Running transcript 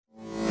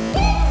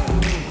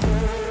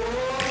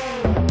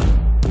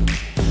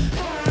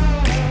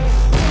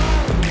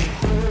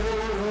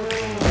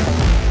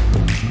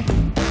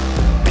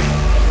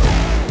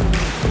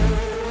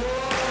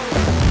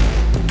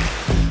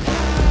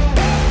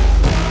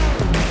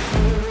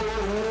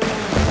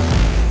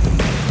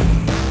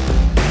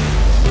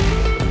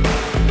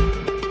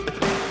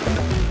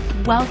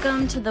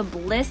Welcome to the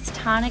Bliss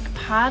Tonic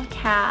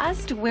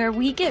podcast, where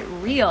we get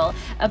real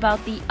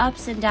about the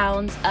ups and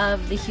downs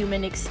of the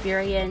human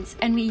experience,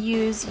 and we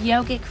use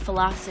yogic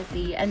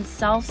philosophy and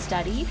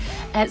self-study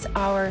as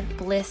our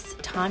bliss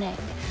tonic.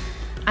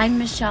 I'm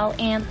Michelle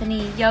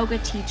Anthony, yoga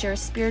teacher,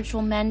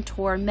 spiritual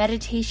mentor,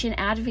 meditation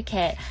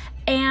advocate,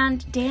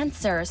 and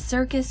dancer,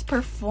 circus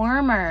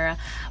performer.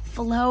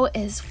 Flow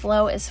is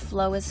flow is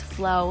flow is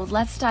flow.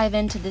 Let's dive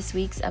into this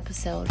week's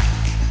episode.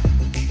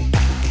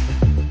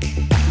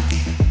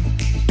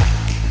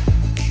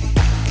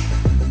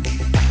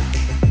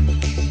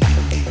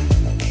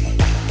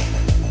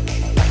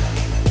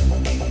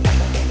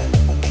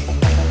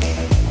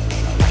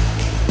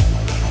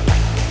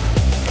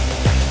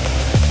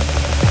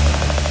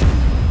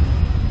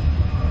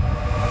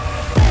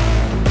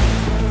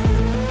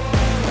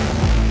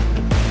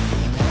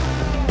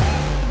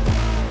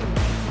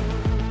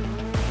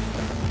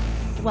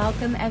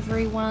 Welcome,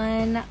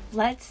 everyone.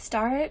 Let's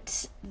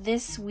start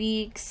this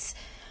week's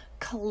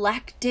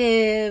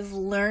collective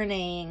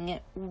learning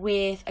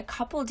with a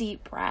couple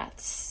deep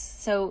breaths.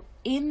 So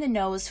in the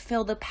nose,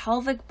 fill the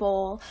pelvic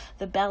bowl,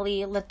 the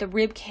belly, let the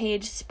rib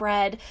cage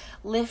spread,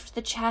 lift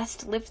the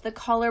chest, lift the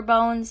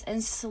collarbones,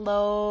 and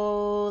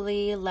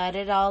slowly let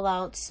it all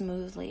out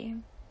smoothly.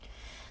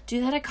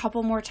 Do that a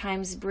couple more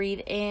times.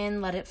 Breathe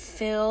in, let it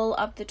fill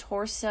up the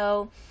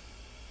torso.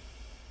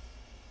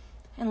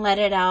 And let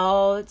it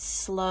out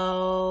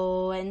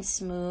slow and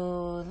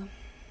smooth.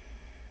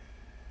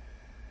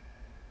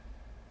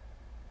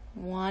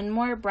 One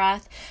more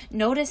breath.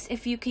 Notice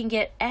if you can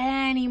get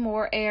any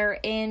more air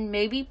in.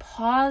 Maybe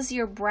pause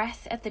your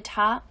breath at the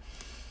top.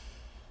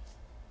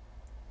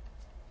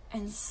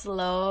 And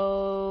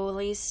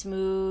slowly,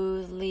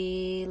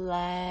 smoothly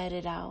let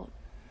it out.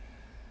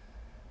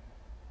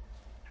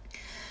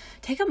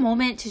 Take a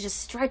moment to just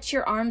stretch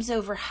your arms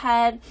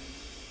overhead.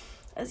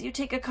 As you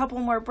take a couple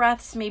more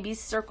breaths, maybe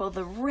circle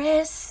the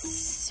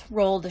wrists,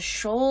 roll the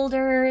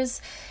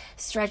shoulders,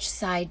 stretch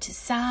side to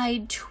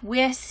side,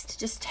 twist.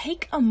 Just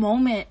take a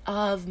moment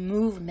of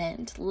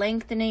movement,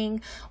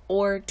 lengthening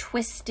or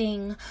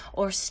twisting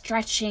or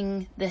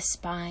stretching the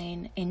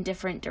spine in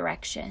different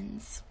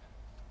directions.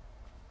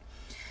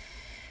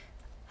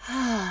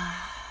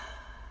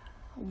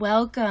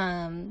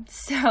 Welcome.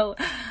 So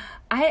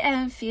I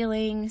am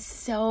feeling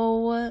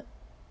so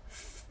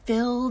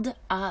filled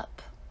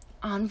up,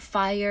 on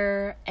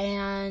fire,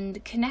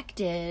 and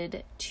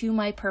connected to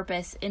my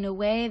purpose in a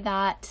way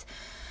that,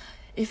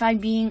 if I'm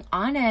being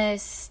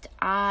honest,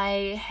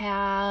 I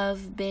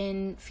have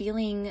been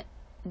feeling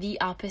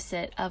the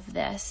opposite of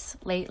this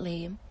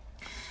lately.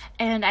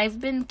 And I've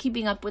been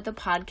keeping up with the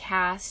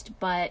podcast,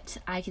 but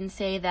I can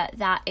say that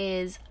that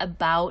is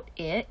about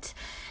it.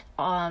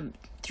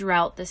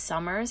 Throughout the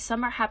summer.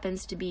 Summer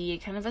happens to be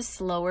kind of a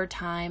slower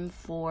time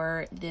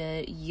for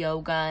the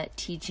yoga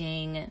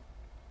teaching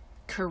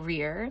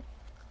career.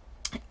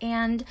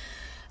 And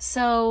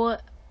so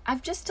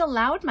I've just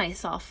allowed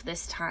myself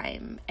this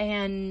time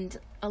and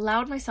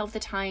allowed myself the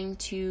time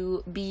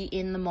to be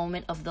in the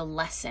moment of the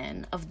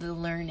lesson, of the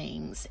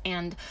learnings.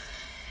 And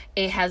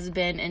it has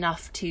been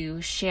enough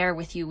to share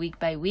with you week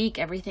by week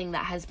everything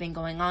that has been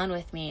going on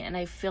with me. And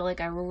I feel like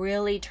I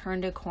really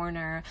turned a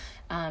corner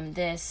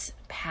this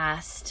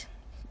past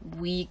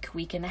week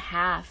and a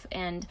half.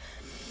 And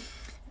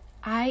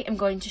I am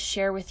going to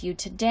share with you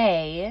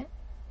today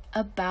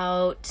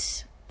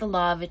about the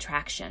law of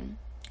attraction.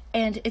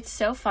 And it's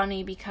so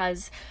funny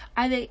because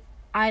I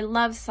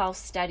love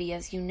self-study,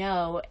 as you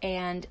know,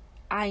 and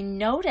I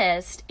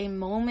noticed a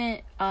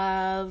moment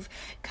of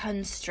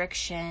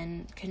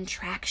contraction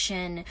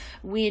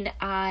when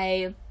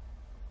I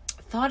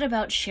thought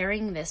about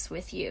sharing this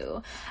with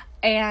you.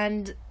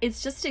 And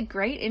it's just a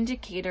great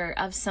indicator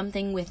of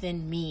something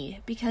within me,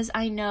 because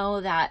I know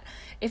that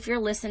if you're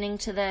listening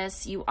to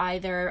this, you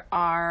either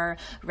are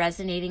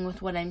resonating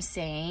with what I'm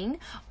saying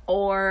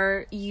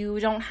or you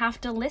don't have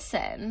to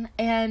listen.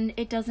 And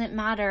it doesn't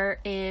matter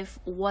if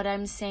what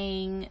I'm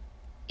saying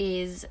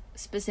is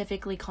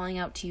specifically calling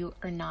out to you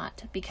or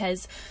not,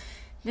 because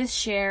this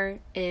share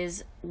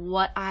is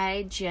what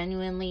I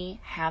genuinely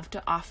have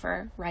to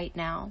offer right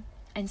now.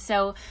 And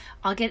so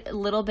I'll get a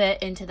little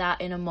bit into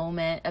that in a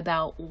moment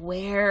about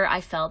where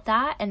I felt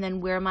that, and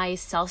then where my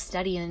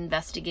self-study and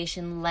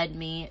investigation led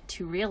me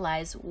to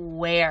realize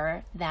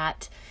where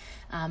that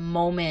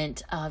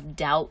moment of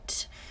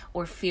doubt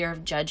or fear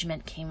of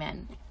judgment came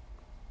in.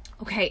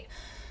 Okay,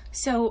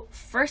 so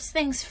first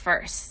things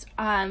first,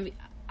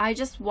 I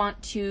just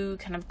want to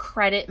kind of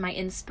credit my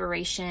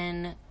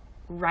inspiration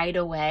right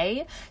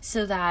away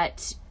so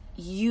that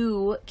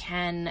you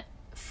can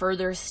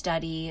further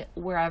study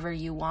wherever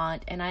you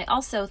want. And I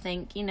also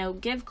think,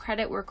 give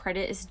credit where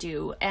credit is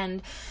due.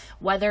 And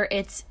whether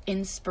it's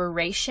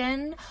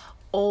inspiration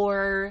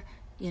or,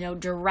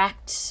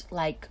 direct,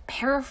 like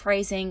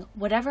paraphrasing,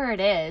 whatever it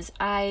is,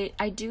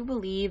 I do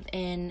believe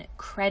in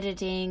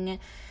crediting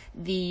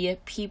the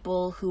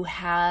people who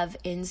have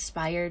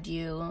inspired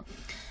you.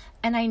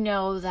 And I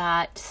know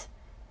that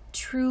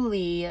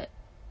truly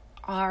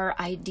our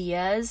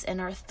ideas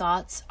and our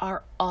thoughts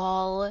are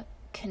all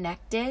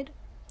connected,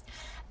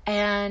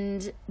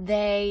 and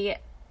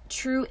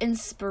true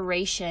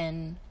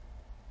inspiration,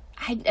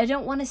 I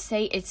don't want to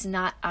say it's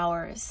not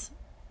ours,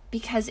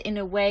 because in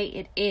a way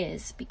it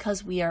is,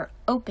 because we are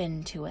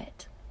open to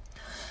it.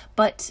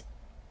 But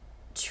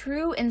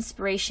true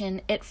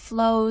inspiration, it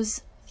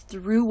flows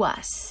through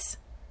us.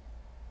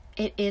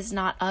 It is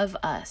not of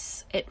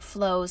us. It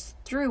flows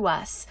through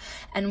us,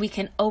 and we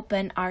can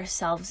open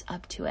ourselves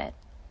up to it.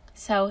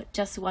 So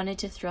just wanted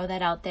to throw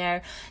that out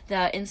there.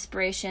 The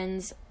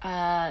inspirations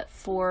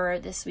for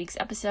this week's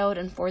episode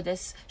and for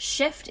this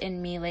shift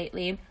in me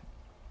lately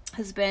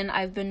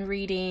I've been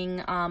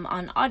reading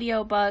on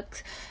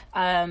audiobooks,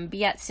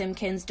 Biet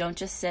Simkins, Don't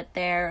Just Sit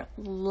There.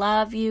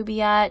 Love you,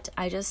 Biet.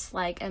 I just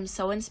am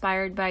so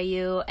inspired by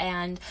you.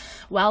 And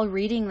while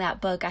reading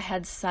that book, I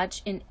had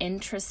such an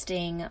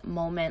interesting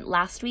moment.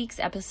 Last week's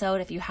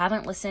episode, if you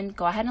haven't listened,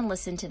 go ahead and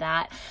listen to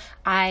that.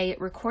 I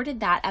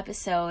recorded that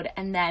episode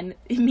and then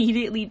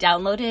immediately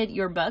downloaded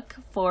your book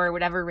for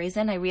whatever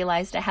reason. I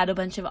realized I had a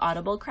bunch of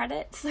Audible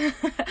credits.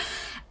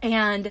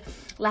 And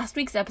last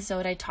week's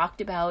episode, I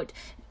talked about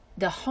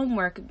the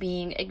homework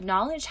being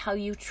acknowledge how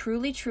you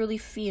truly, truly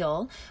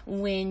feel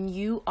when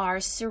you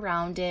are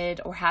surrounded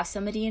or have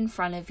somebody in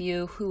front of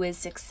you who is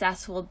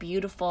successful,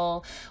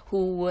 beautiful,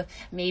 who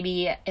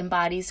maybe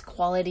embodies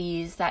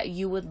qualities that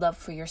you would love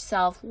for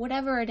yourself,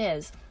 whatever it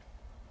is.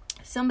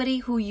 Somebody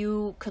who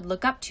you could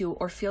look up to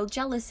or feel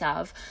jealous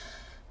of,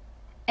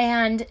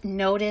 and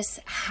notice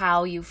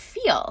how you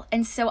feel.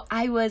 And so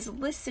I was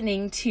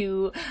listening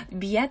to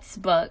Biet's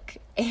book,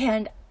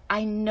 and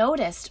I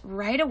noticed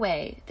right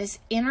away this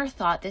inner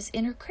thought, this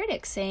inner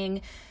critic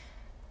saying,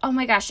 oh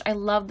my gosh, I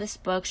love this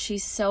book.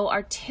 She's so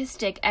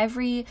artistic.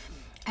 Every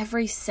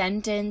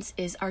sentence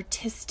is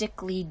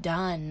artistically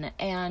done,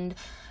 and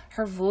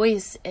her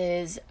voice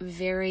is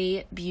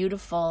very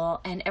beautiful,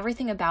 and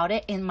everything about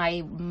it in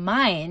my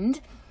mind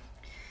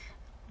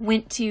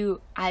went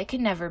to, I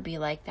could never be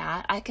like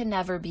that. I could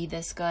never be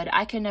this good.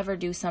 I could never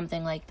do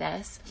something like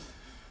this.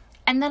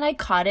 And then I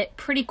caught it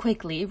pretty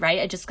quickly, right?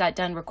 I just got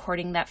done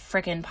recording that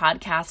frickin'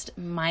 podcast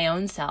my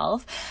own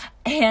self.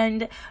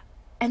 And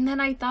then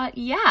I thought,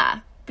 yeah,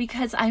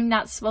 because I'm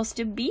not supposed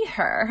to be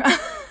her,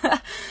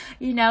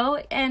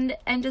 and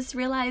just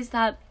realized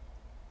that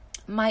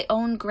my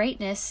own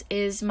greatness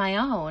is my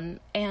own,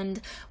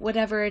 and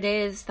whatever it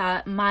is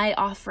that my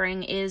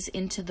offering is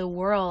into the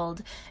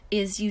world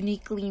is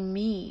uniquely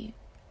me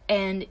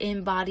and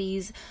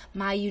embodies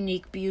my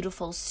unique,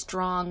 beautiful,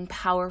 strong,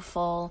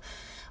 powerful,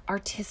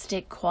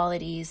 artistic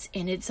qualities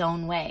in its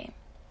own way.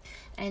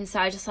 And so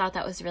I just thought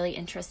that was really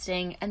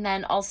interesting. And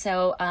then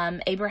also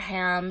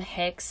Abraham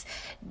Hicks,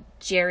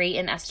 Jerry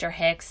and Esther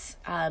Hicks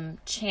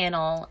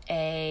channel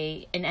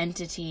an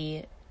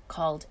entity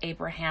called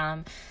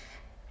Abraham.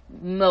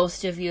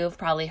 Most of you have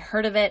probably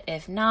heard of it.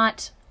 If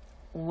not,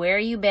 where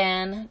you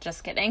been?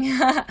 Just kidding.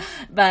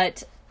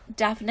 But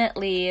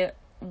definitely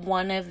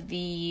one of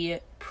the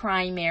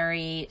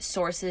primary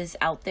sources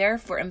out there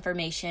for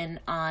information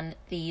on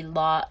the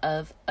law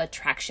of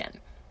attraction,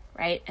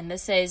 right? And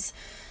this is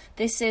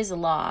a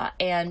law.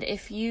 And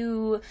if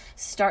you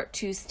start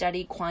to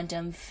study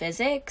quantum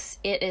physics,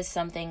 it is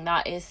something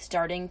that is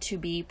starting to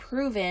be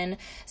proven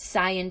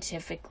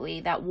scientifically,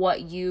 that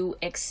what you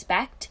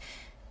expect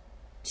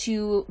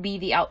to be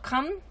the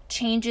outcome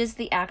changes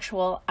the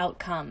actual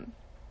outcome.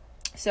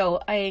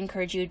 So I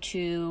encourage you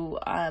to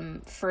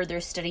further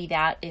study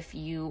that if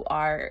you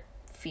are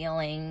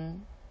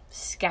feeling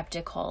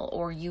skeptical,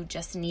 or you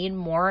just need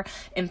more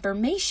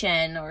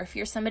information, or if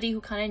you're somebody who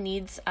kind of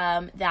needs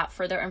that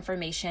further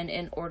information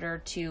in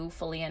order to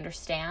fully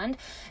understand,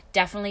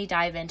 definitely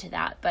dive into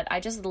that. But I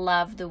just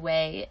love the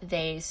way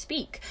they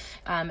speak,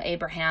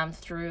 Abraham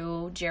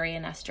through Jerry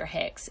and Esther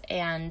Hicks.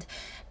 And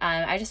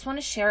I just want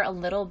to share a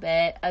little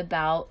bit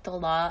about the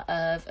law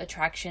of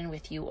attraction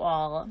with you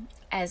all.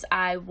 As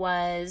I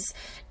was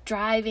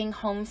driving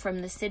home from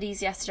the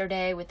cities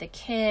yesterday with the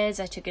kids,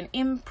 I took an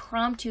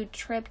impromptu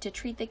trip to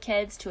treat the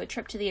kids to a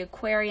trip to the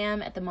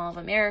aquarium at the Mall of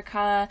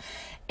America,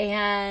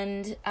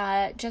 and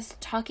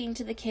just talking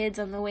to the kids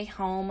on the way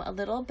home a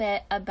little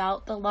bit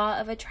about the law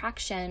of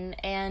attraction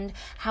and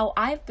how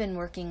I've been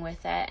working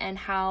with it and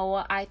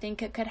how I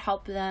think it could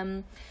help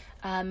them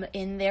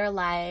in their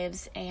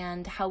lives,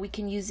 and how we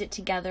can use it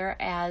together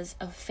as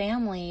a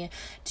family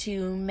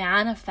to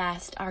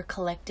manifest our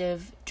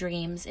collective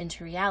dreams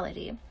into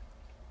reality.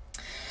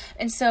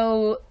 And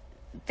so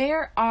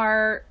there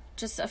are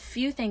just a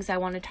few things I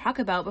want to talk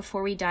about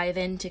before we dive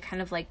into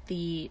kind of like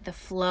the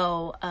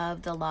flow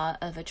of the law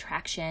of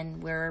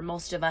attraction, where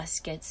most of us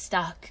get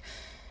stuck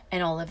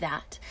and all of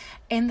that.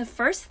 And the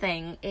first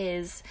thing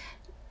is,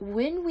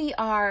 when we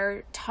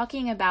are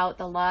talking about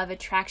the law of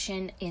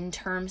attraction in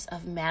terms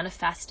of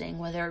manifesting,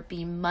 whether it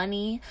be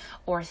money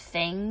or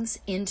things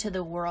into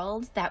the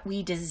world that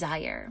we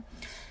desire,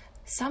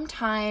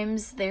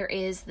 sometimes there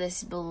is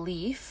this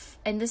belief,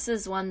 and this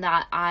is one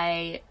that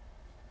I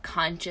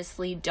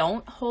consciously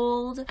don't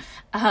hold,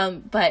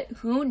 but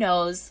who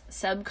knows,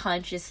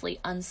 subconsciously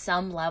on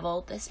some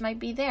level this might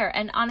be there.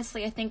 And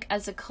honestly, I think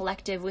as a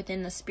collective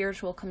within the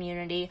spiritual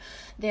community,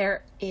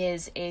 there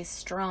is a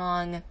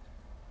strong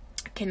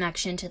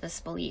connection to this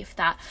belief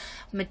that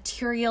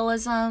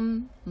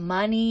materialism,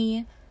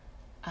 money,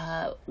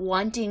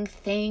 wanting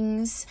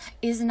things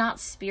is not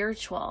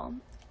spiritual.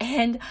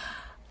 And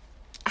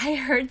I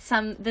heard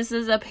this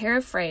is a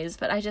paraphrase,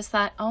 but I just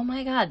thought, oh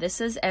my God, this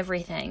is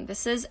everything.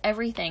 This is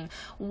everything.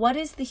 What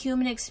is the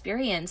human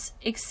experience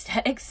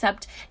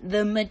except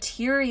the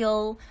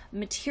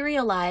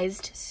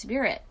materialized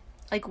spirit?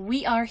 Like,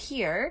 we are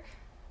here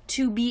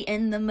to be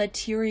in the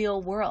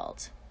material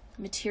world.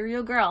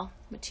 Material girl,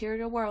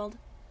 material world.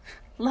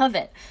 Love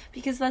it,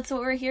 because that's what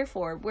we're here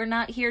for. We're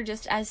not here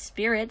just as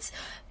spirits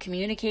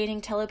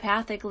communicating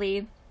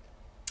telepathically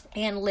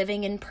and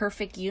living in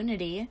perfect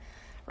unity,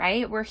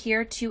 right? We're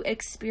here to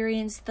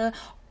experience the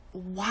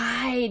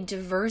wide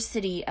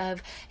diversity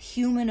of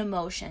human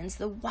emotions,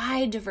 the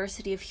wide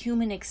diversity of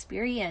human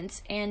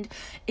experience, and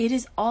it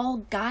is all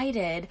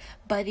guided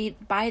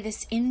by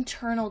this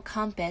internal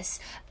compass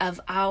of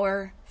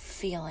our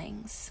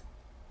feelings,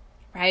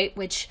 right?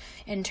 Which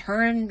in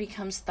turn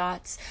becomes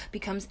thoughts,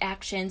 becomes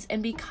actions,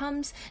 and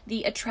becomes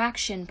the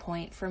attraction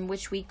point from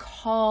which we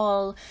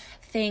call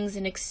things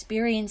and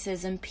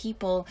experiences and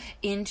people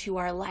into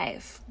our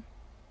life.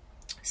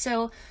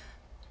 So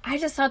I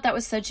just thought that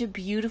was such a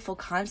beautiful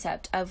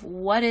concept of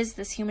what is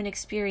this human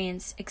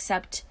experience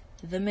except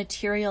the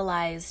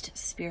materialized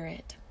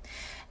spirit.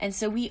 And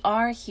so we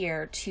are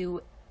here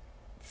to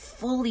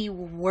fully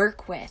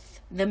work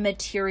with the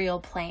material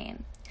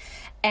plane.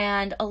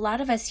 And a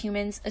lot of us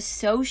humans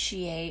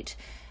associate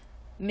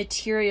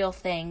material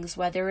things,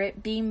 whether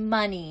it be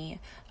money,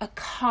 a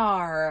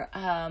car,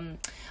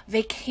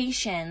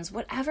 vacations,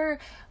 whatever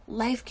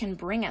life can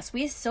bring us,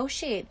 we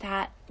associate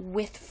that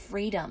with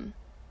freedom.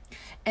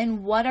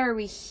 And what are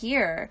we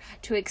here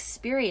to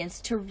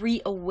experience, to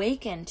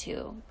reawaken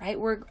to, right?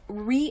 We're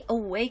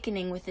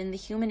reawakening within the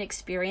human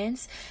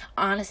experience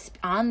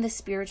on the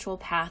spiritual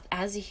path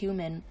as a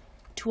human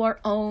to our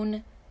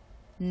own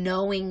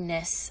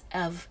knowingness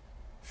of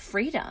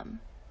freedom.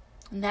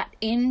 And that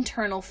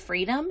internal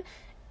freedom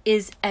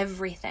is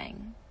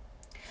everything.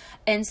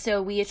 And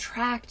so we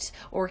attract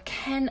or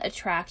can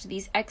attract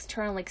these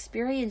external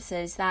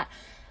experiences that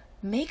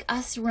make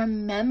us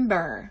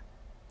remember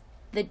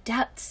the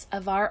depths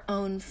of our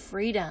own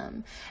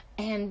freedom.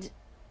 And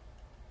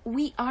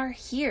we are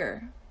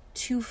here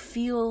to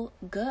feel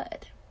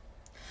good.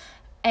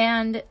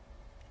 And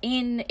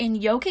in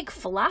yogic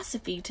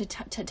philosophy, to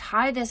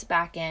tie this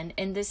back in,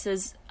 and this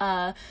is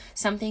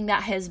something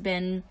that has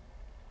been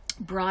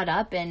brought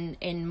up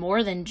in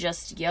more than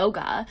just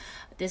yoga.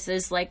 This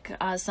is like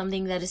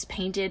something that is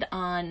painted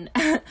on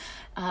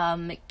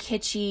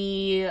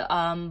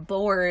kitschy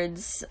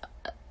boards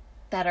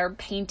that are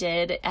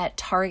painted at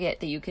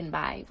Target that you can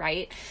buy,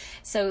 right?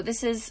 So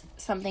this is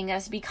something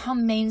that's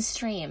become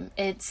mainstream.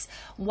 It's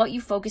what you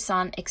focus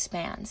on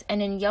expands.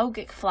 And in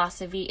yogic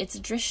philosophy, it's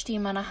drishti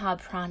manaha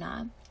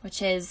prana,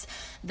 which is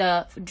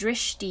the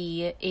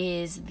drishti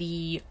is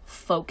the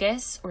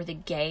focus or the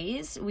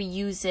gaze. We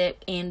use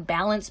it in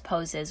balance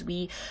poses.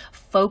 We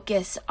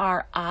focus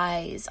our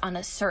eyes on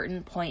a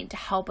certain point to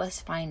help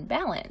us find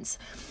balance.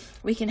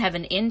 We can have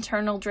an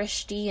internal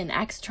drishti, an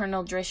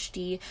external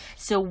drishti.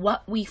 So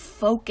what we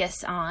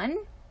focus on,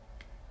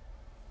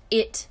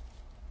 it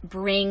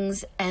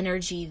brings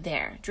energy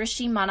there.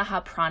 Drishti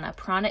manaha prana.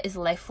 Prana is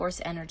life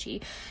force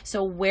energy.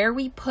 So where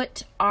we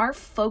put our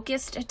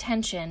focused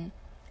attention,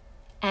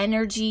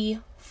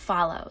 energy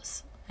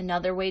follows.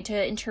 Another way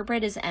to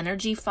interpret is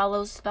energy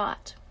follows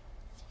thought.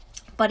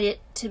 But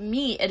to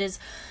me, it is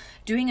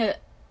doing a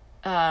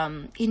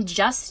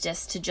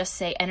injustice to just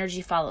say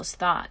energy follows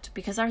thought,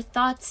 because our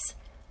thoughts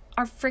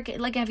are freaking,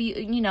 like,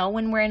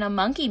 when we're in a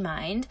monkey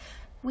mind,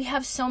 we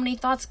have so many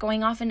thoughts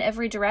going off in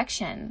every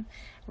direction,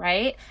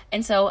 right?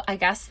 And so I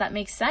guess that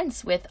makes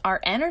sense with our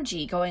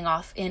energy going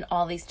off in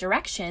all these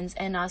directions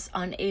and us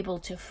unable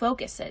to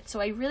focus it. So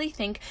I really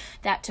think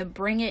that to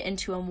bring it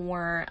into a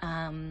more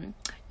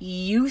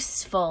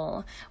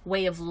useful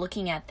way of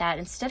looking at that,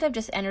 instead of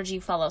just energy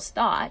follows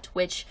thought,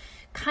 which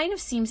kind of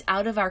seems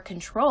out of our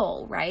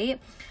control, right?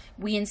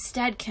 We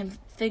instead can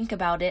think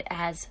about it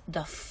as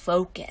the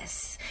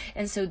focus.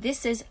 And so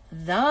this is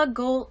the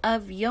goal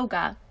of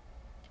yoga,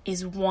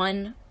 is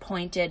one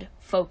pointed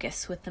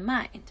focus with the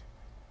mind.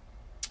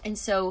 And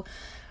so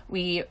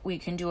we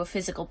can do a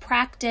physical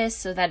practice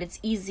so that it's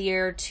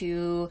easier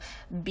to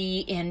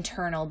be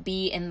internal,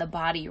 be in the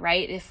body,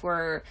 right? If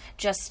we're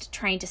just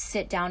trying to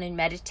sit down and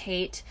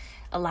meditate,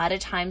 a lot of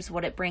times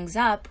what it brings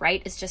up,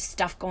 right, is just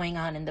stuff going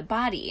on in the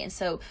body. And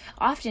so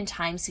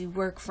oftentimes we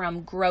work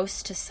from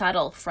gross to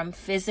subtle, from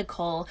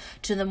physical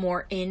to the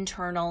more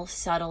internal,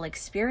 subtle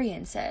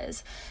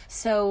experiences.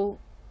 So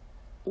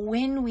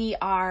when we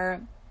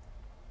are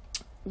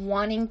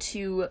wanting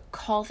to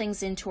call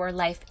things into our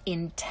life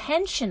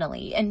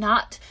intentionally and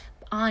not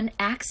on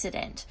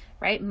accident,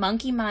 right?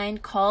 Monkey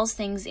mind calls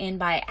things in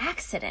by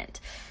accident,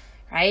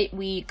 right?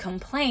 We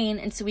complain,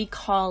 and so we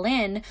call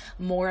in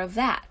more of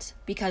that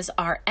because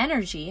our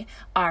energy,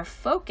 our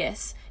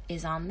focus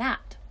is on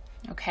that,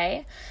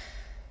 okay?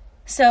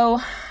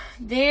 So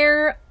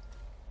there are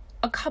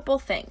a couple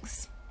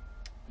things.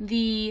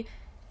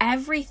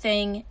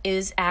 Everything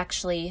is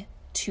actually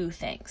two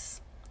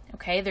things,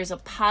 okay? There's a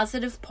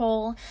positive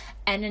pole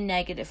and a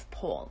negative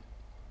pole.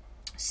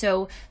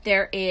 So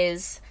there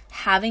is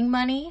having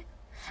money,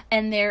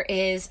 and there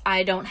is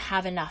I don't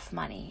have enough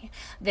money.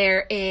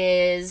 There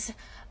is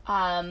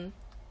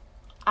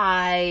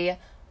I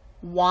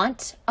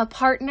want a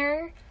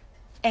partner,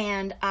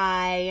 and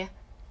I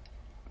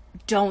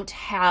don't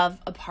have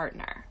a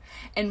partner.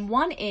 And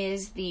one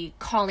is the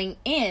calling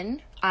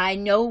in, I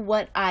know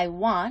what I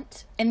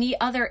want, and the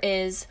other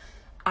is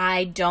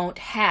I don't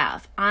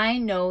have. I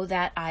know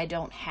that I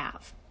don't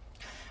have,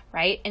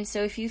 right? And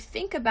so if you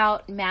think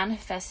about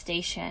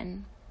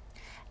manifestation,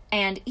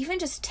 and even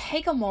just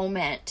take a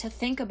moment to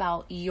think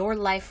about your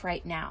life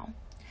right now,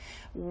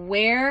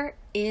 where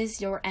is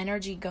your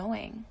energy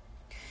going?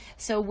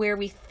 So where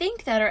we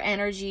think that our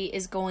energy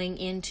is going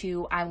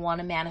into, I want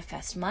to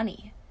manifest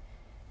money,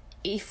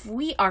 if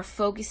we are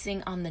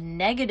focusing on the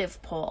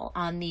negative pole,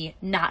 on the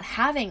not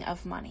having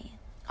of money,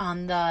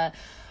 on the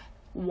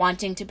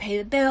wanting to pay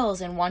the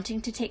bills and wanting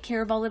to take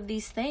care of all of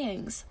these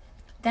things,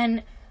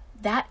 then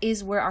that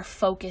is where our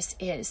focus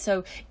is.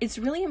 So it's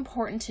really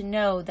important to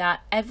know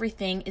that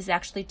everything is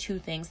actually two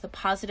things, the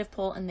positive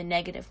pole and the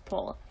negative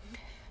pole.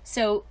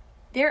 So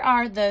there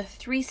are the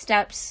 3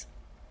 steps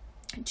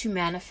to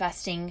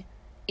manifesting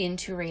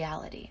into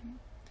reality.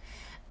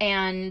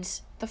 And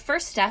the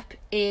first step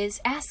is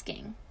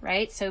asking,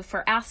 right? So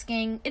for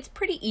asking, it's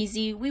pretty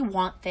easy. We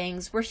want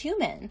things. We're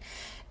human.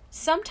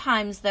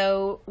 Sometimes,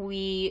 though,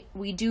 we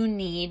do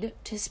need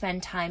to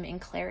spend time in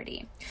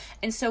clarity.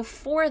 And so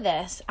for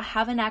this, I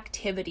have an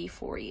activity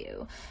for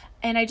you.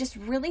 And I just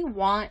really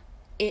want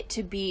it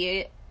to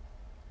be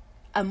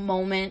a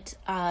moment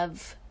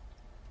of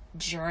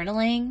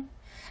journaling,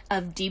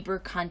 of deeper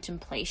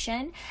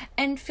contemplation,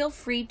 and feel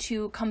free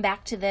to come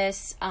back to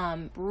this,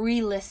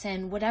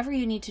 re-listen, whatever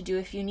you need to do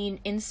if you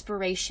need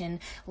inspiration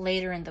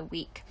later in the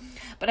week.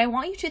 But I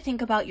want you to think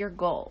about your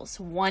goals,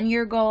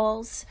 1-year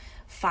goals,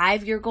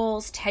 5-year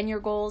goals, 10-year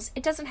goals.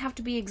 It doesn't have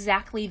to be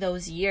exactly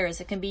those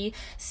years. It can be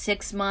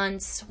 6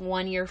 months,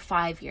 1 year,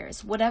 5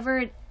 years, whatever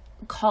it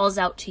calls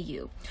out to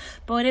you.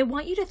 But I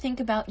want you to think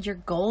about your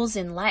goals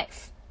in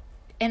life,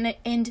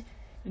 and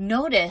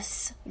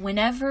notice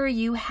whenever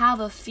you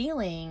have a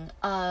feeling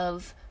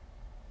of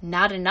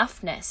not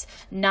enoughness,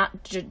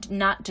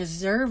 not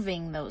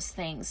deserving those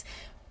things,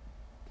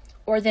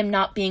 or them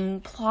not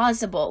being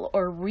plausible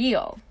or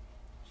real.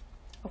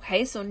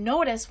 Okay, so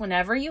notice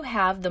whenever you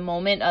have the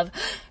moment of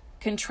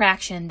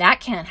contraction, that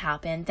can't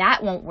happen,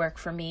 that won't work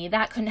for me,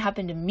 that couldn't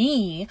happen to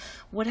me,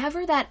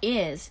 whatever that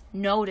is,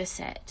 notice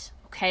it,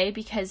 okay?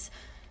 Because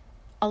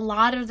a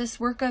lot of this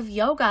work of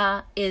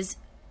yoga is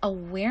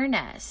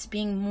awareness,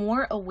 being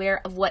more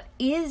aware of what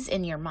is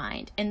in your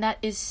mind. And that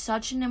is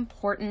such an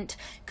important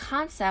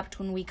concept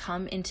when we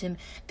come into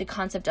the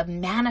concept of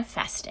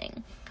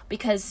manifesting,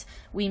 because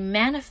we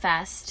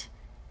manifest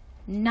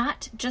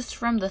not just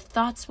from the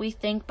thoughts we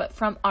think, but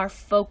from our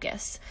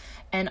focus.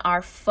 And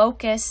our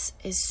focus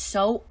is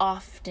so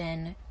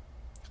often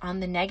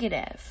on the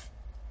negative.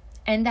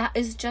 And that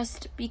is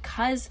just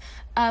because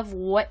of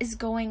what is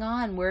going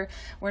on. We're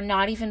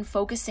not even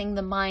focusing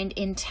the mind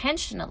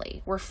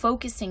intentionally. We're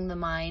focusing the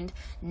mind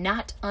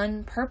not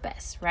on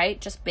purpose,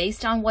 right? Just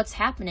based on what's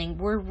happening,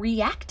 we're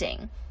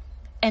reacting.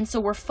 And so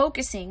we're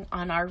focusing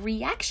on our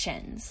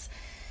reactions.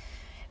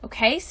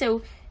 Okay,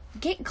 so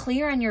get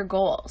clear on your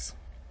goals.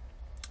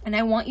 And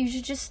I want you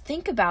to just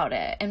think about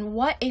it. And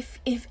what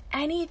if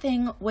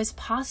anything was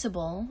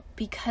possible,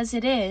 because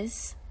it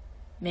is,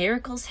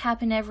 miracles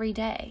happen every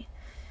day.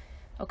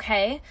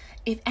 Okay,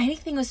 if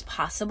anything was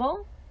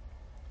possible,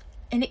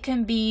 and it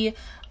can be,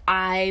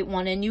 I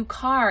want a new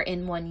car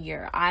in 1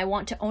 year. I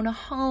want to own a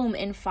home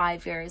in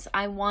 5 years.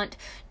 I want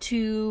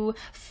to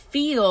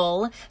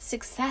feel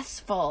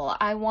successful.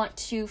 I want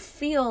to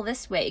feel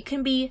this way. It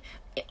can be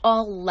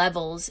all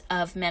levels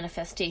of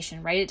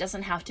manifestation, right? It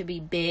doesn't have to be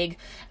big,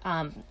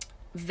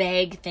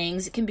 vague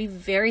things. It can be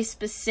very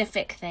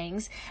specific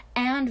things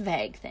and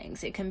vague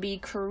things. It can be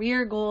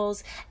career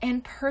goals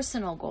and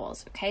personal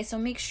goals. Okay, so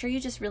make sure you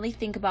just really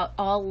think about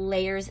all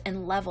layers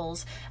and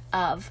levels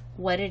of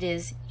what it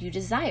is you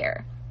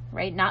desire,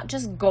 right? Not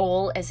just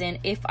goal as in,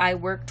 if I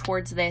work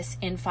towards this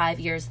in 5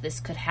 years,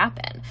 this could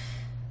happen.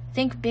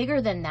 Think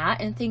bigger than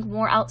that and think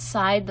more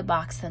outside the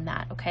box than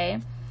that, okay?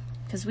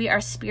 Because we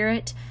are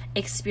spirit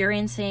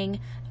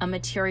experiencing a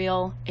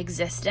material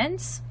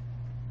existence.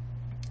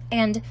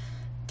 And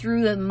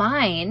through the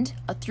mind,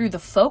 through the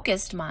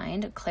focused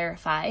mind,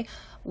 clarify,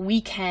 we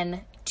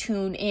can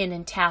tune in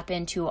and tap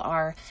into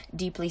our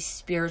deeply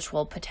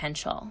spiritual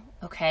potential,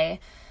 okay?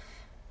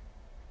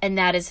 And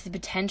that is the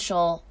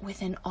potential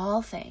within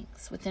all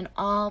things, within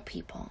all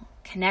people,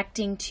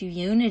 connecting to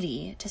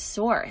unity, to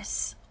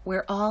source,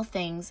 where all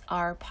things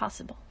are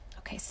possible.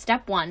 Okay,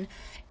 step 1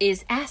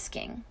 is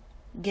asking.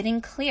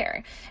 getting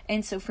clear.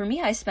 And so for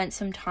me, I spent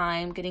some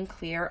time getting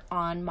clear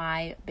on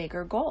my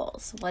bigger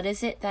goals. What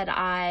is it that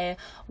I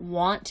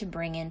want to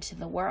bring into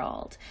the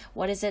world?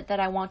 What is it that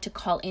I want to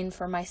call in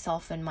for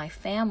myself and my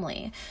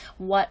family?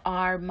 What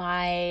are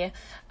my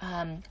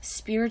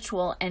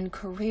spiritual and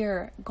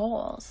career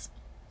goals?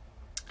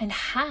 And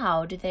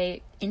how do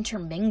they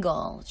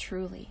intermingle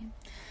truly?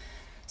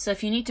 So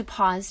if you need to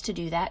pause to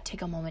do that,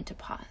 take a moment to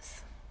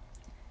pause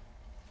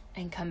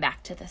and come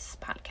back to this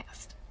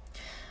podcast.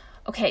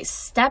 Okay,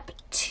 step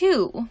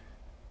 2.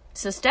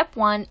 So step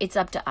 1, it's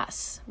up to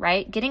us,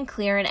 right? Getting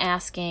clear and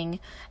asking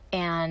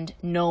and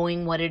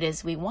knowing what it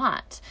is we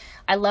want.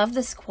 I love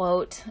this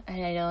quote,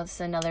 and I know it's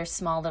another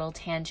small little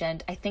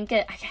tangent.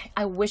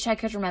 I wish I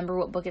could remember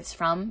what book it's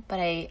from, but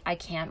I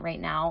can't right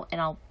now, and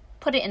I'll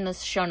put it in the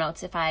show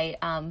notes if I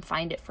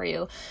find it for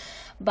you.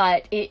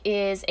 But it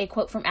is a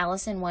quote from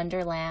Alice in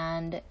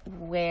Wonderland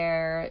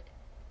where,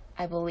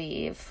 I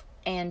believe,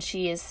 and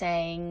she is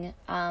saying,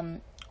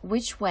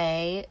 which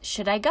way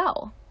should I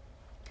go?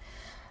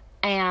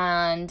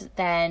 And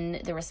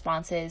then the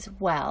response is,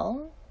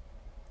 well,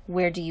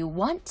 where do you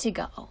want to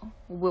go?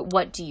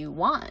 What do you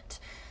want?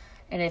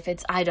 And if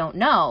it's, I don't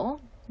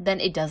know,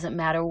 then it doesn't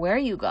matter where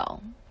you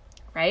go,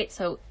 right?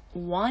 So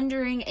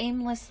wandering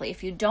aimlessly,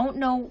 if you don't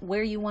know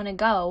where you want to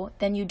go,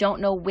 then you don't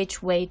know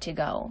which way to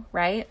go,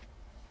 right?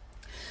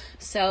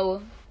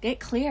 So get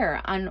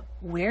clear on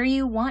where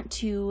you want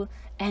to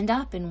end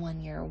up in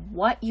 1 year,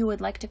 what you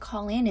would like to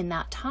call in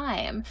that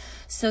time,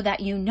 so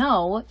that you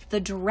know the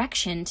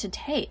direction to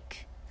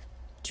take.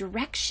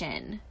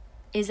 Direction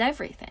is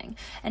everything.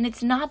 And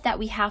it's not that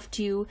we have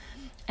to,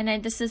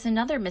 and this is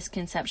another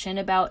misconception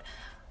about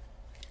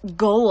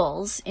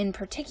goals in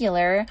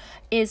particular,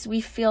 is we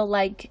feel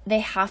like they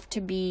have to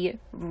be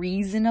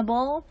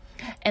reasonable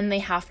and they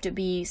have to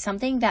be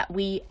something that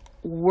we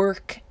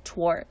work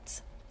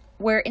towards,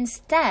 where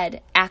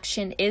instead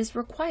action is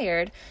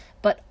required,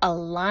 but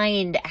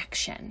aligned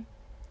action,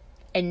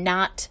 and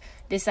not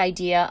this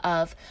idea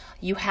of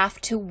you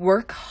have to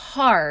work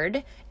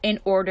hard in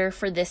order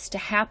for this to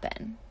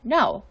happen.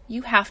 No,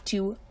 you have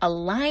to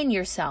align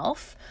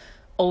yourself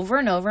over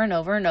and over and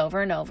over and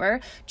over and over,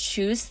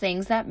 choose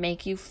things that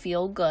make you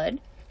feel good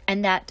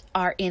and that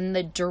are in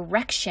the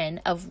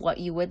direction of what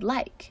you would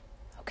like.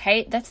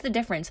 Okay, that's the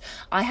difference.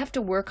 I have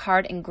to work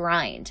hard and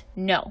grind.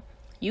 No,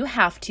 you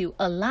have to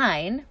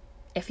align.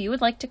 If you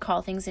would like to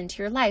call things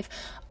into your life,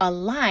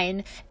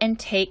 align and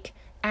take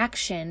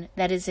action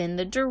that is in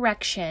the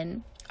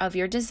direction of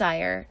your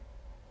desire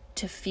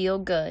to feel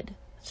good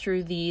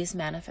through these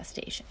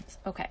manifestations.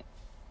 Okay.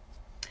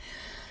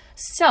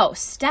 So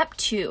step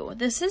 2,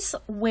 this is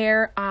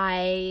where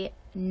I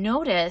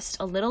noticed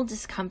a little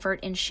discomfort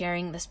in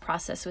sharing this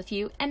process with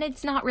you, and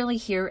it's not really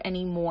here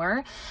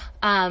anymore.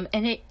 And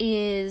it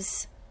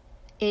is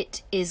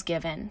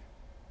given.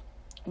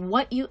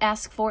 What you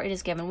ask for, it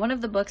is given. One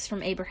of the books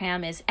from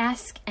Abraham is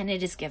Ask and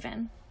It Is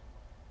Given.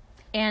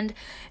 And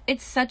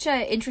it's such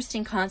an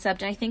interesting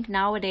concept. And I think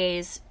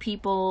nowadays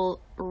people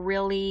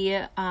really,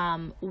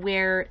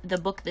 where the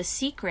book The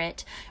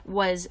Secret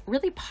was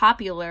really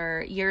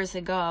popular years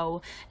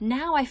ago,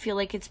 now I feel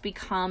like it's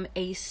become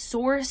a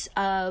source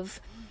of,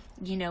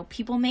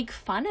 people make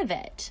fun of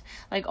it.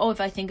 Like, oh,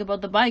 if I think about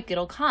the bike,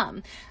 it'll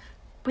come.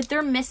 But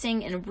they're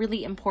missing a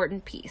really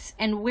important piece.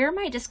 And where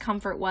my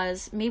discomfort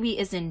was maybe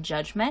is in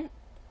judgment.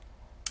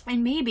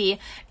 And maybe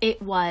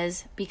it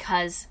was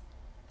because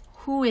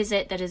who is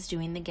it that is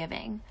doing the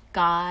giving?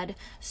 God,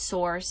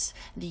 source,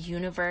 the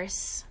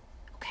universe.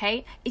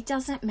 Okay? It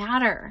doesn't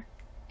matter.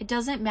 It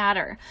doesn't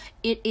matter.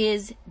 It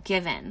is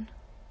given.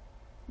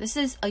 This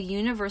is a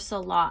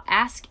universal law.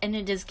 Ask and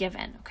it is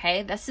given.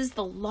 Okay? This is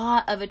the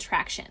law of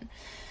attraction.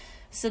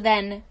 So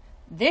then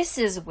this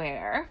is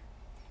where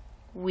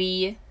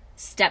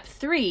step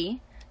 3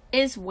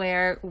 is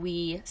where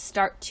we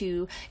start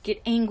to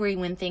get angry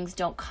when things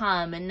don't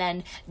come and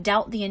then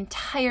doubt the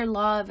entire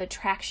law of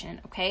attraction,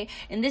 okay?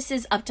 And this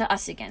is up to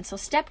us again. So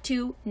step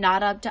 2,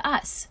 not up to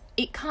us.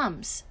 It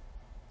comes.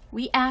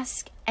 We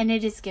ask and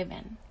it is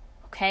given,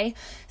 okay?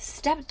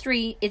 Step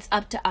 3, it's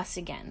up to us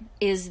again,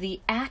 is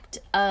the act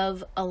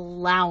of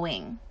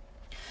allowing.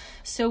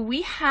 So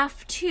we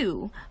have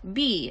to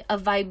be a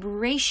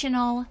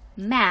vibrational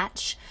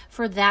match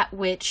for that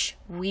which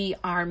we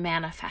are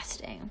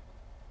manifesting.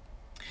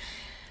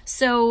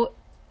 So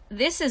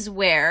this is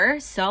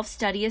where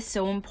self-study is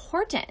so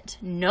important.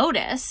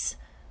 Notice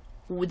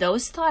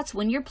those thoughts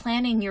when you're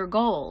planning your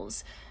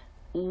goals.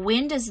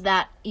 When does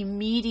that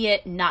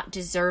immediate not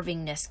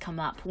deservingness come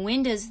up?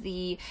 When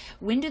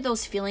do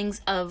those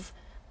feelings of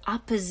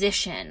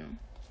opposition,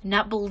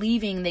 not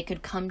believing they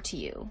could come to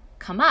you,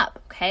 come up,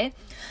 okay?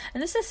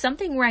 And this is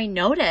something where I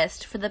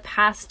noticed for the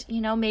past,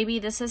 maybe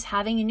this is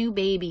having a new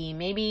baby.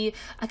 Maybe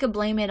I could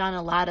blame it on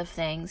a lot of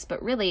things,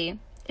 but really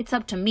it's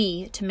up to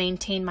me to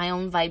maintain my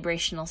own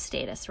vibrational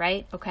status,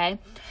 right? Okay.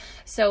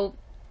 So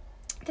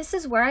this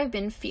is where I've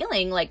been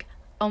feeling like,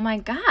 oh my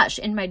gosh,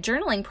 in my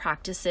journaling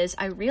practices,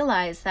 I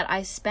realize that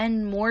I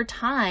spend more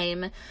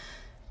time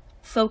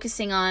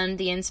focusing on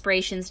the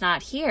inspiration's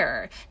not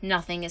here,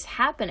 nothing is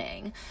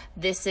happening,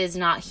 this is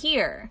not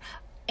here.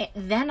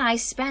 Then I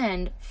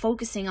spend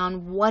focusing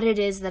on what it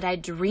is that I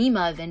dream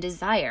of and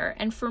desire.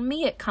 And for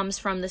me, it comes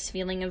from this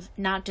feeling of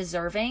not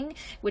deserving,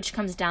 which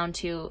comes down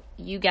to,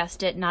 you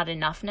guessed it, not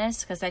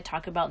enoughness, because I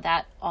talk about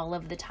that all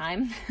of the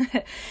time.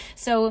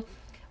 So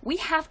we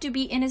have to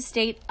be in a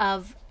state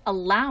of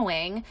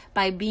allowing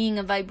by being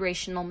a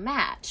vibrational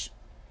match.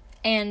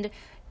 And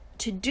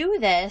to do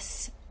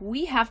this,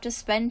 we have to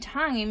spend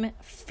time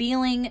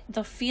feeling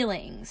the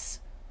feelings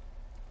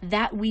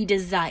that we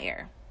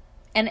desire.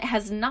 And it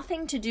has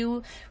nothing to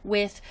do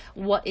with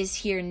what is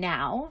here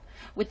now,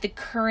 with the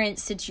current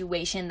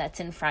situation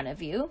that's in front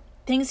of you.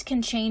 Things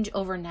can change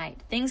overnight.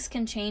 Things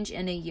can change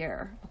in a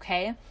year,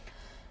 okay?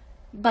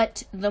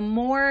 But the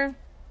more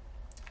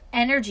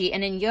energy,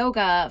 and in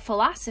yoga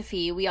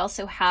philosophy, we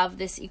also have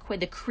this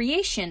the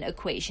creation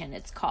equation,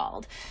 it's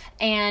called.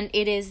 And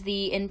it is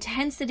the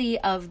intensity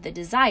of the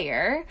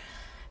desire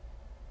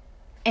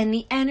and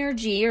the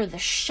energy or the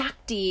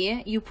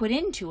Shakti you put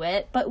into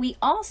it, but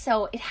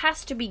it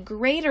has to be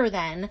greater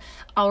than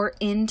our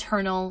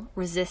internal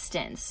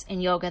resistance.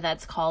 In yoga,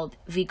 that's called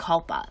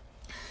Vikalpa.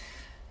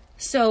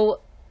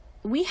 So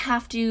we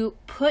have to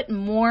put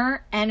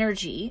more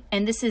energy,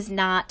 and this is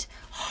not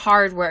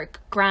hard work,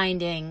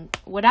 grinding,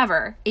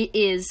 whatever. It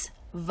is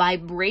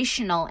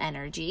vibrational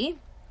energy,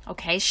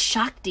 okay?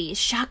 Shakti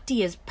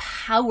is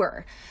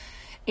power.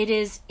 It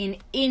is an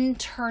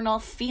internal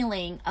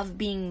feeling of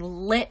being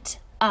lit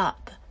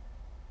up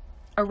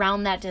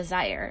around that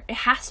desire. It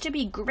has to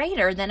be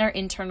greater than our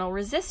internal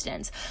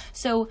resistance.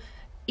 So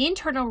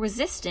internal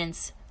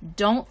resistance,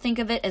 don't think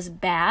of it as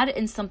bad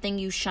and something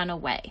you shun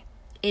away.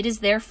 It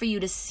is there for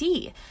you to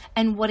see,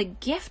 and what a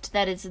gift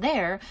that it's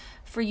there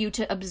for you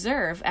to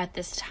observe at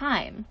this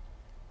time.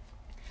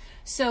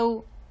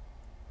 So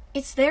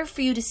it's there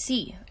for you to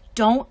see.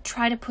 Don't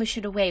try to push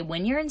it away.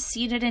 When you're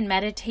seated in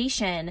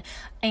meditation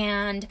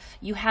and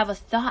you have a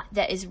thought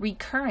that is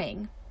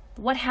recurring,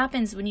 what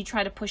happens when you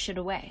try to push it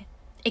away?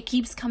 It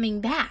keeps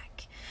coming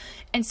back.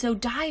 And so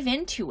dive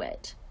into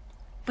it.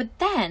 But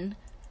then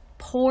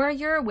pour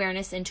your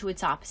awareness into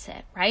its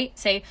opposite, right?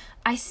 Say,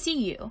 I see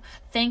you.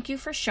 Thank you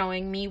for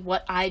showing me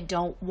what I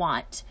don't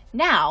want.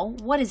 Now,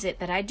 what is it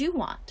that I do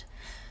want?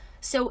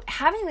 So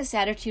having this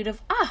attitude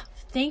of,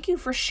 thank you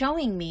for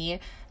showing me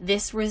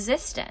this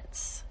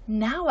resistance.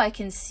 Now I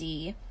can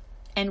see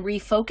and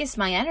refocus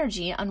my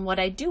energy on what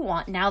I do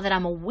want, now that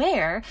I'm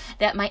aware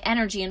that my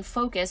energy and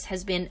focus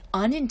has been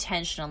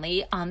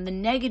unintentionally on the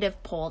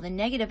negative pole, the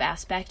negative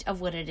aspect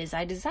of what it is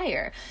I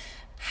desire.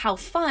 How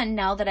fun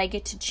now that I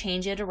get to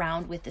change it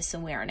around with this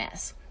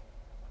awareness.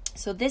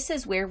 So this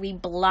is where we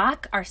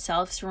block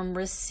ourselves from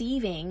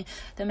receiving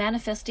the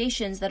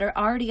manifestations that are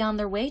already on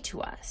their way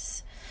to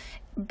us.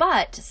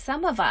 But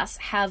some of us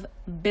have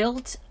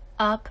built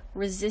up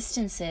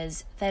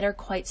resistances that are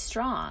quite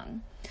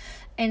strong.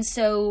 And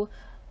so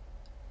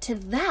to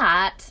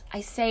that,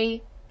 I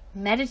say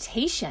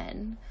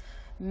meditation,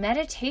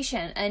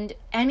 and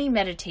any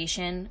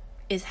meditation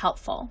is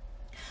helpful.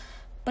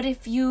 But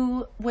if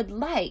you would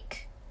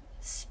like,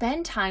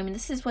 spend time, and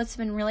this is what's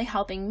been really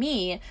helping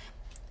me,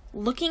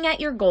 looking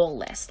at your goal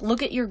list.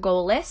 Look at your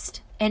goal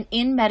list, and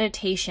in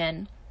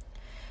meditation,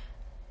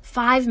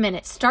 5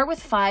 minutes, start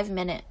with 5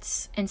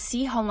 minutes and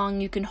see how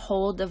long you can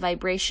hold the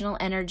vibrational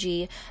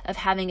energy of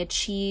having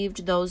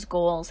achieved those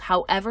goals,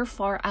 however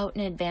far out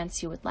in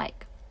advance you would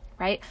like,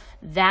 right?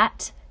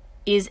 That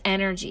is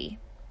energy.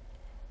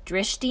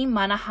 Drishti,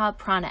 manaha,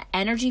 prana.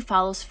 Energy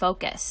follows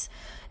focus.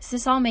 Is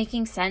this all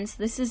making sense?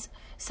 This is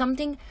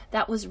something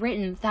that was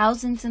written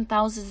thousands and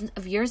thousands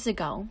of years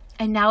ago,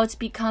 and now it's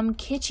become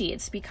kitschy.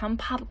 It's become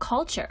pop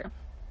culture.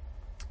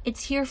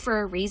 It's here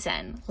for a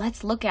reason.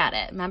 Let's look at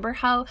it. Remember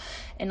how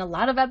in a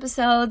lot of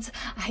episodes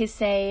I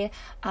say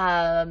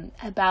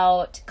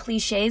about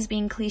cliches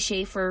being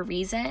cliche for a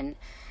reason,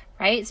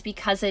 right? It's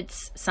because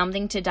it's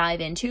something to dive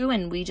into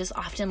and we just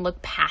often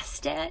look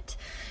past it.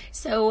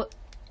 So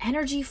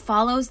energy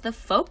follows the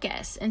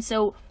focus. And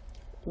so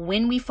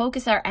when we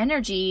focus our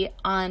energy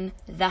on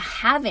the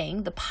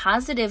having, the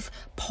positive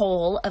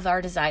pole of our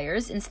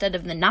desires instead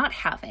of the not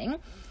having,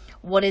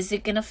 what is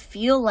it going to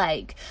feel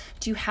like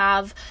to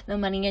have the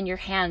money in your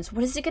hands?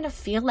 What is it going to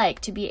feel like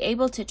to be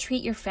able to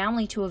treat your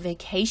family to a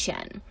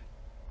vacation?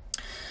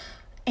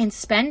 And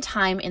spend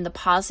time in the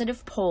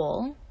positive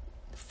pole,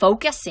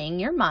 focusing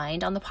your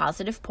mind on the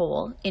positive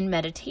pole in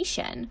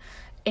meditation,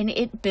 and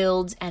it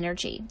builds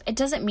energy. It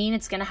doesn't mean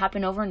it's going to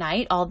happen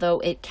overnight, although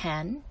it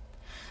can.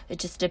 It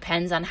just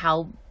depends on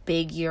how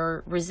big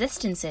your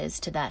resistance is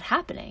to that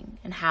happening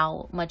and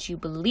how much you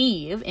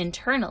believe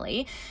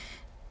internally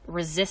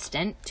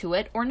resistant to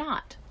it or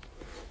not.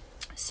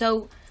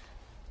 So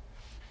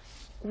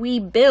we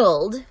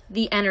build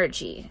the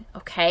energy,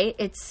 okay?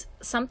 It's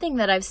something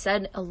that I've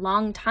said a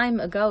long time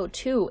ago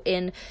too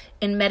in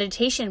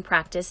meditation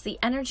practice. The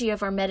energy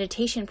of our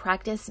meditation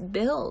practice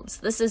builds.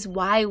 This is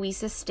why we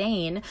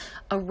sustain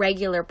a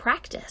regular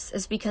practice,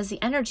 is because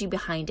the energy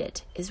behind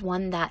it is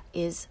one that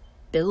is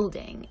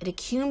building. It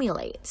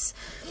accumulates.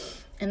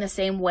 In the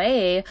same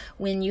way,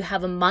 when you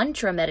have a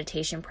mantra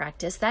meditation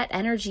practice, that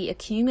energy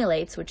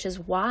accumulates, which is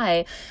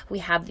why we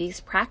have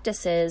these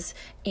practices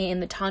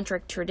in the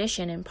tantric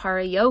tradition in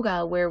para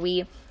yoga, where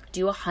we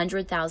do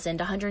 100,000,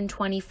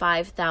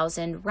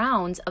 125,000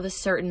 rounds of a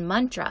certain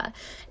mantra,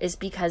 is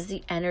because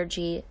the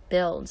energy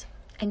builds.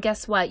 And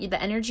guess what?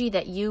 The energy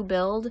that you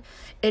build,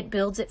 it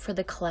builds it for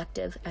the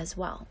collective as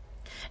well.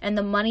 And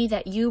the money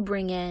that you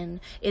bring in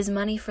is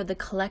money for the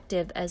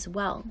collective as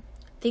well.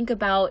 Think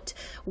about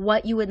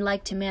what you would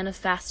like to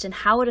manifest and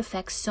how it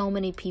affects so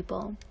many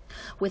people.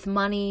 With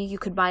money, you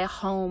could buy a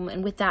home,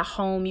 and with that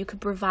home, you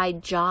could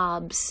provide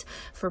jobs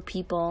for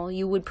people.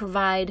 You would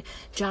provide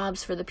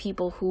jobs for the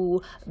people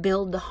who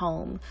build the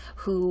home,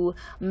 who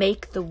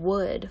make the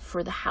wood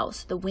for the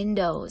house, the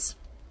windows.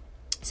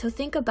 So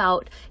think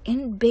about,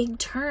 in big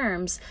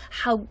terms,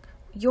 how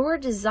your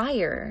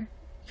desires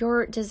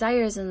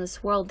in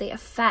this world, they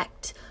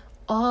affect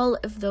all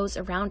of those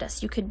around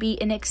us. You could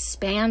be an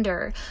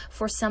expander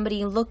for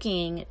somebody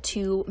looking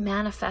to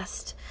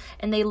manifest,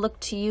 and they look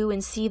to you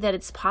and see that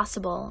it's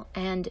possible,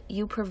 and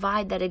you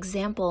provide that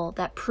example,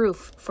 that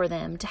proof for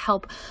them to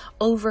help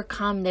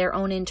overcome their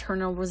own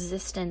internal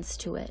resistance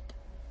to it.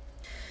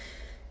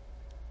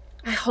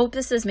 I hope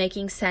this is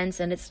making sense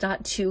and it's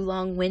not too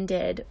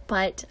long-winded,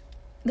 but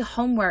the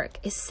homework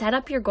is set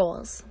up your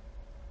goals,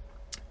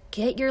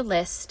 get your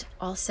list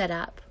all set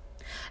up,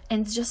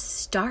 and just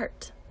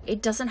start. It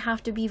doesn't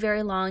have to be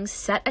very long.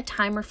 Set a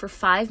timer for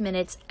 5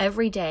 minutes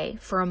every day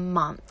for a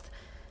month.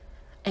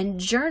 And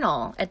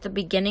journal at the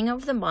beginning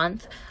of the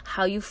month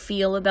how you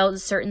feel about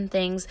certain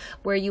things,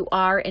 where you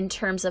are in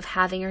terms of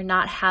having or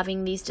not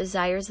having these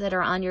desires that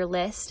are on your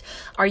list.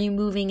 Are you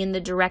moving in the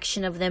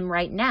direction of them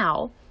right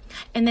now?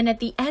 And then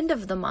at the end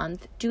of the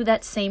month, do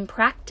that same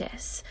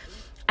practice.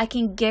 I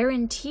can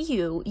guarantee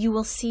you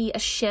will see a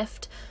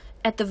shift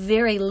at the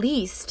very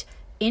least.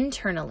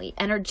 Internally,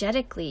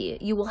 energetically,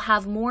 you will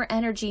have more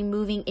energy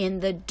moving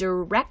in the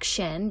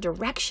direction,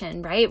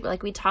 right?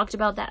 Like we talked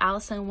about that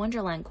Alice in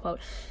Wonderland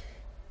quote.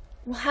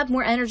 We'll have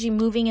more energy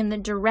moving in the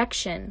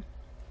direction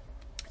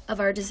of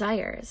our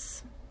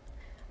desires.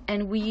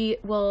 And we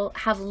will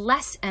have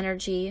less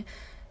energy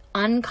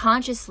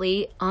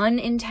unconsciously,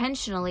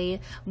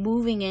 unintentionally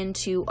moving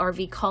into our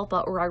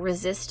vikalpa, or our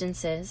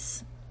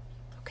resistances.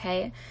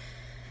 Okay?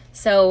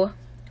 So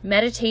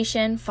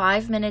meditation,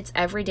 5 minutes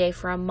every day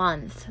for a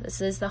month.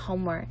 This is the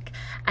homework.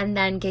 And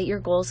then get your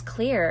goals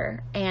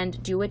clear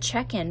and do a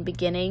check-in,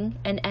 beginning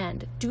and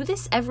end. Do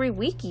this every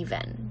week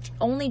even.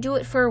 Only do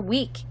it for a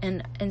week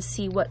and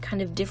see what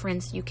kind of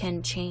difference you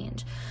can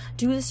change.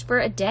 Do this for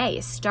a day.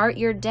 Start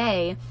your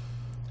day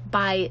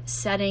by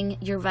setting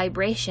your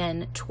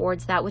vibration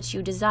towards that which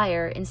you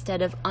desire,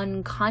 instead of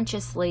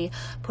unconsciously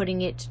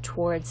putting it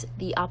towards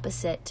the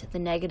opposite, the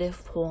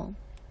negative pole.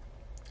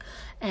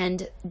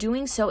 And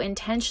doing so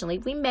intentionally,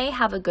 we may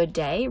have a good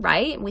day,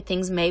 right?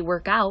 Things may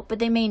work out, but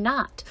they may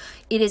not.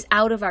 It is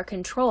out of our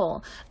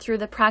control. Through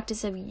the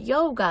practice of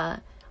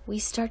yoga, we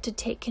start to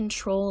take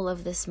control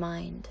of this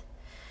mind.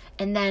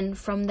 And then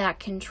from that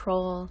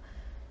control,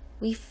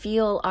 we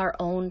feel our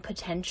own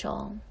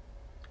potential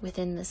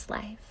within this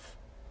life.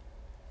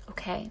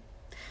 Okay,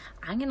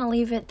 I'm going to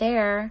leave it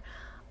there.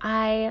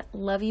 I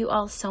love you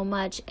all so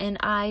much, and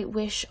I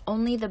wish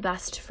only the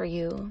best for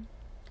you.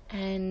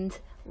 And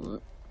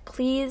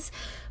please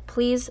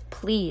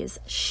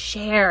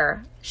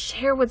share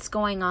what's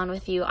going on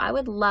with you. I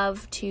would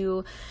love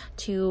to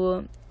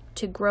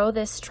grow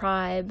this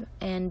tribe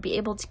and be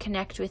able to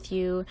connect with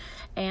you.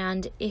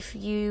 And if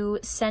you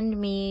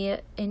send me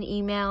an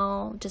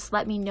email, just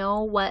let me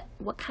know what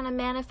kind of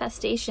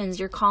manifestations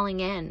you're calling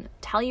in.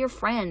 Tell your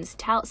friends,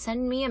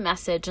 send me a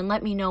message and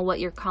let me know what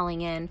you're calling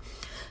in.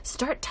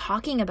 Start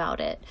talking about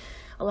it.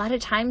 A lot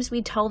of times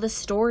we tell the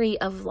story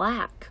of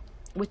lack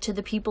to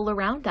the people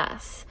around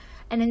us.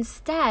 And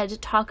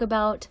instead talk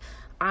about,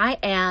 I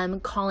am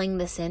calling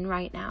this in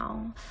right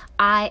now.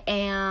 I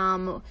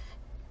am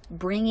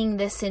bringing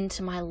this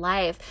into my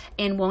life.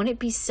 And won't it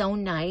be so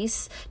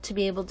nice to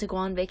be able to go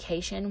on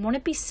vacation? Won't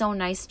it be so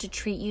nice to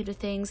treat you to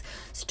things?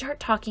 Start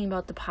talking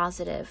about the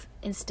positive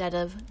instead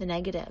of the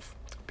negative.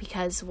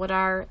 Because what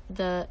are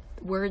the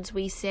words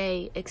we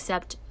say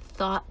except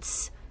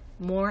thoughts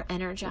more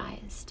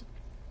energized?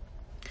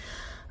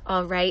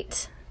 All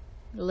right.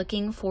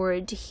 Looking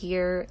forward to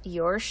hear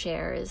your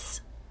shares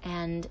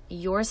and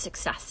your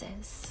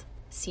successes.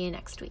 See you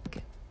next week.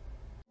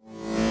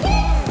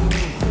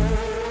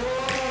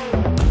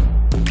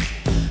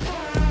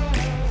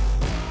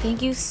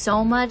 Thank you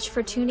so much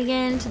for tuning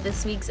in to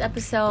this week's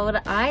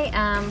episode. I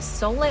am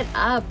so lit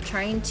up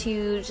trying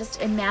to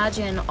just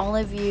imagine all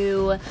of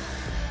you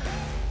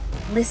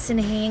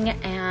listening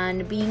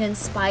and being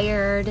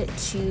inspired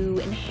to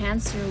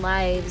enhance your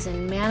lives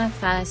and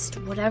manifest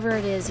whatever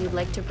it is you'd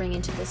like to bring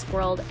into this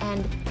world.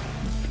 And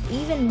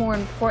even more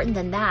important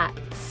than that,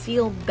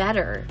 feel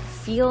better,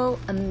 feel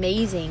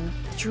amazing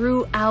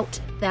throughout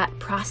that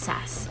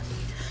process.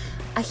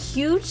 A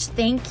huge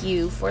thank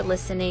you for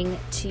listening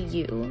to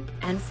you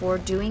and for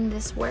doing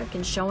this work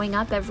and showing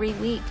up every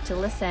week to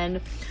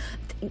listen.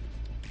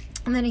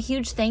 And then a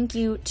huge thank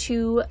you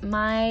to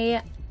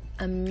my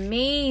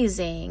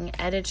amazing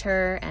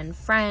editor and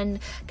friend,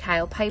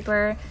 Kyle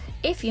Piper.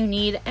 If you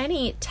need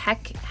any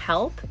tech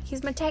help,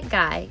 he's my tech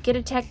guy. Get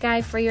a tech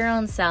guy for your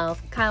own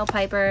self. Kyle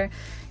Piper.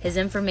 His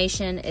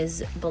information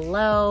is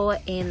below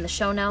in the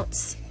show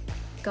notes.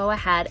 Go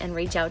ahead and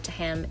reach out to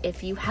him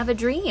if you have a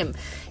dream.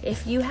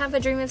 If you have a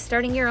dream of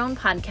starting your own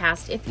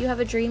podcast, if you have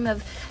a dream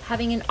of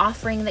having an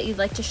offering that you'd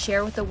like to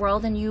share with the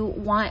world and you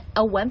want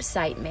a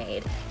website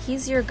made,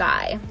 he's your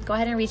guy. Go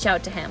ahead and reach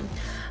out to him.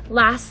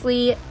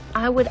 Lastly,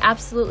 I would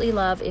absolutely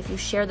love if you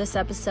share this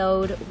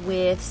episode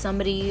with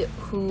somebody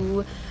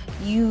who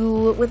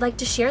you would like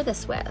to share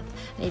this with.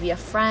 Maybe a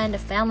friend, a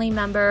family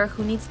member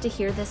who needs to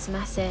hear this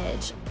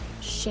message.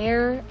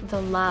 Share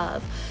the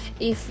love.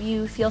 If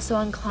you feel so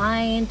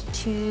inclined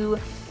to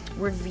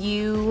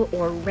review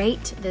or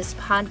rate this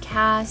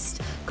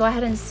podcast, go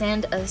ahead and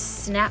send a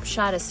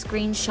snapshot, a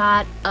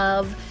screenshot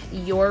of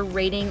your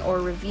rating or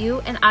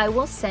review, and I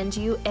will send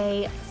you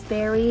a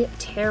fairy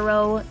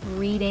tarot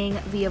reading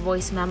via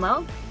voice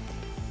memo.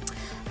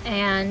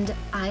 And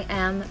I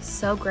am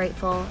so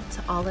grateful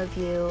to all of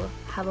you.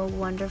 Have a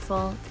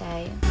wonderful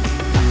day.